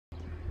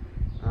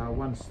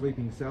one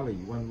Sleeping Sally,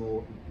 one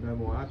more No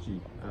More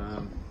Archie.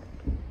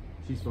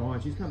 She's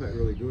fine. She's come back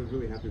really good,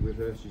 really happy with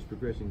her. She's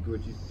progressing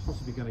good. She's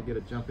possibly going to get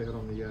a jump out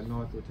on the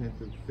 9th or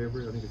 10th of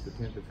February. I think it's the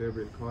 10th of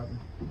February at Kyneton.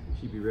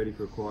 She'll be ready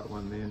for a quiet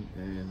one then,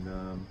 and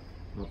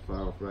not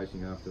far off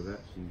racing after that.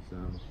 She's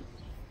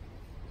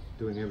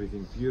doing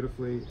everything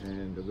beautifully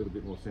and a little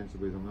bit more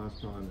sensibly than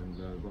last time,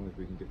 and as long as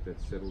we can get that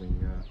settling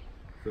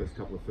first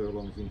couple of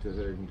furlongs into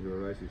her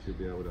races, she'll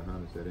be able to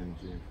harness that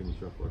energy and finish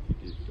off like she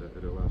did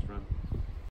at her last run.